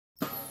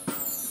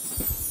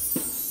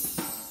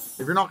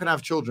If you're not going to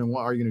have children,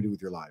 what are you going to do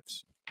with your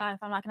lives?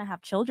 If I'm not going to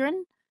have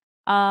children,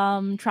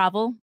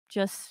 travel,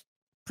 just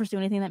pursue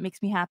anything that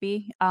makes me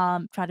happy.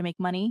 Try to make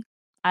money.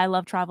 I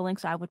love traveling,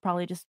 so I would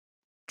probably just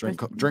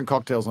drink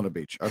cocktails on the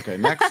beach. Okay,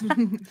 next.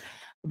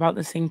 About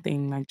the same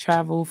thing, like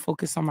travel,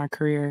 focus on my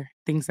career,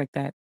 things like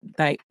that.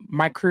 Like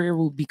my career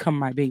will become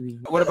my baby.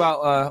 What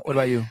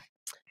about you?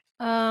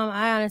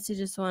 I honestly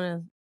just want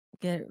to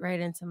get right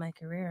into my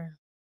career.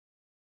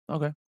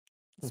 Okay.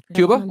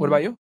 Cuba, what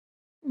about you?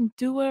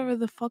 Do whatever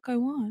the fuck I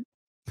want.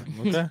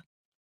 Okay.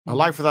 A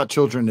life without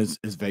children is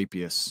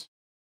vapious,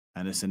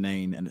 and it's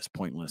inane, and it's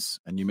pointless.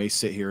 And you may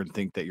sit here and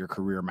think that your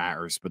career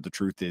matters, but the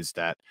truth is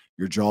that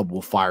your job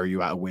will fire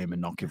you at a whim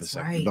and not give a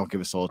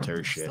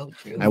solitary shit. So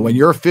and when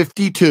you're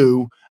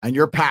 52 and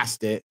you're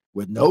past it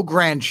with no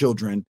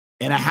grandchildren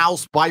in a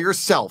house by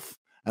yourself,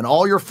 and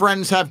all your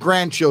friends have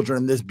grandchildren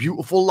in this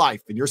beautiful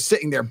life, and you're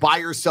sitting there by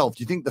yourself,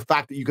 do you think the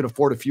fact that you can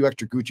afford a few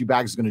extra Gucci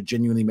bags is going to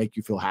genuinely make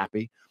you feel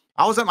happy?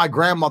 I was at my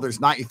grandmother's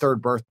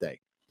 93rd birthday.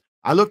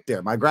 I looked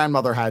there. My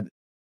grandmother had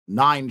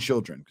 9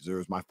 children because there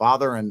was my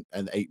father and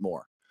 8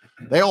 more.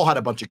 They all had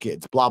a bunch of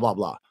kids, blah, blah,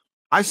 blah.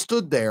 I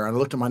stood there and I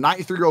looked at my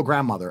 93-year-old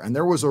grandmother, and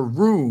there was a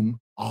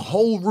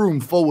whole room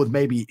full with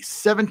maybe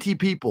 70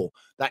 people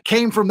that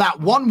came from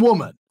that one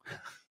woman.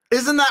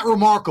 Isn't that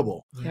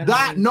remarkable? Yeah,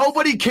 that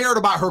nobody cared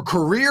about her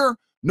career.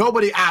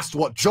 Nobody asked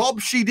what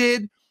job she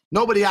did.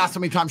 Nobody asked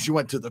how many times she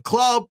went to the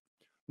club.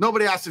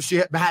 Nobody asked if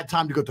she had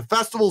time to go to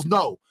festivals.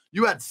 No,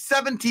 you had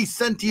 70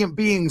 sentient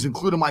beings,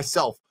 including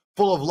myself,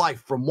 full of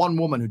life from one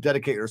woman who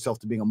dedicated herself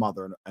to being a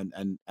mother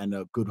and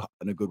a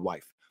good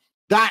wife.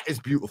 That is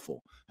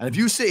beautiful. And if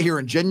you sit here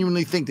and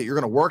genuinely think that you're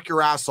going to work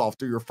your ass off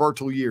through your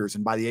fertile years,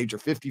 and by the age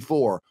of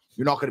 54,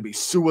 you're not going to be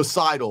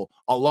suicidal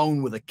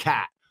alone with a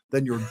cat,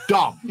 then you're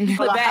dumb. The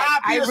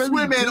happiest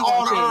women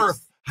on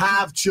earth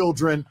have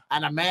children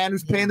and a man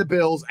who's paying the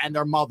bills and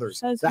their mothers.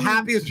 The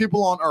happiest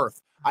people on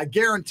earth. I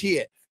guarantee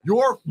it.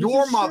 Your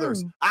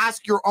mothers,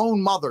 ask your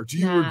own mother, do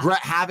you regret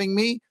having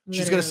me?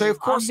 She's going to say, of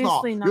course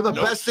not. You're the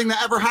best thing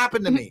that ever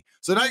happened to me.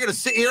 So now you're going to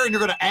sit here and you're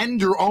going to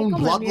end your own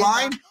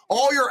bloodline?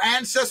 All your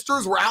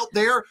ancestors were out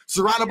there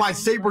surrounded by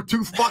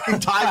saber-toothed fucking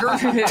tigers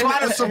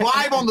trying to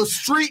survive on the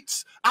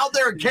streets out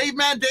there in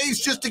caveman days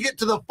just to get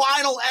to the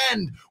final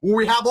end where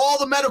we have all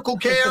the medical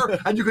care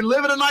and you can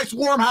live in a nice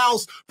warm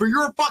house for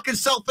your fucking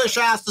selfish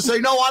ass to say,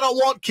 no, I don't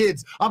want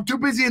kids. I'm too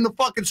busy in the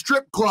fucking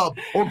strip club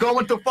or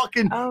going to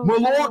fucking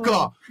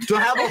Mallorca to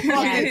have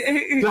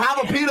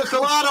a pina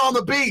colada on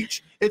the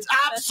beach. It's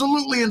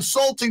absolutely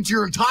insulting to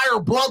your entire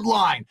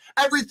bloodline.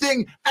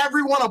 Everything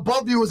everyone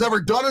above you has ever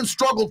done and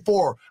struggled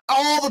for.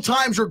 All the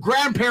times your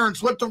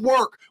grandparents went to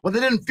work when they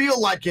didn't feel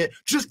like it,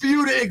 just for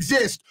you to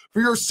exist,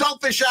 for your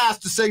selfish ass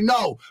to say,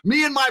 no,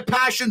 me and my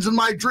passions and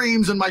my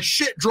dreams and my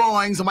shit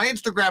drawings and my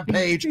Instagram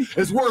page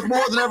is worth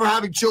more than ever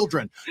having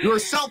children. You're a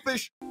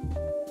selfish,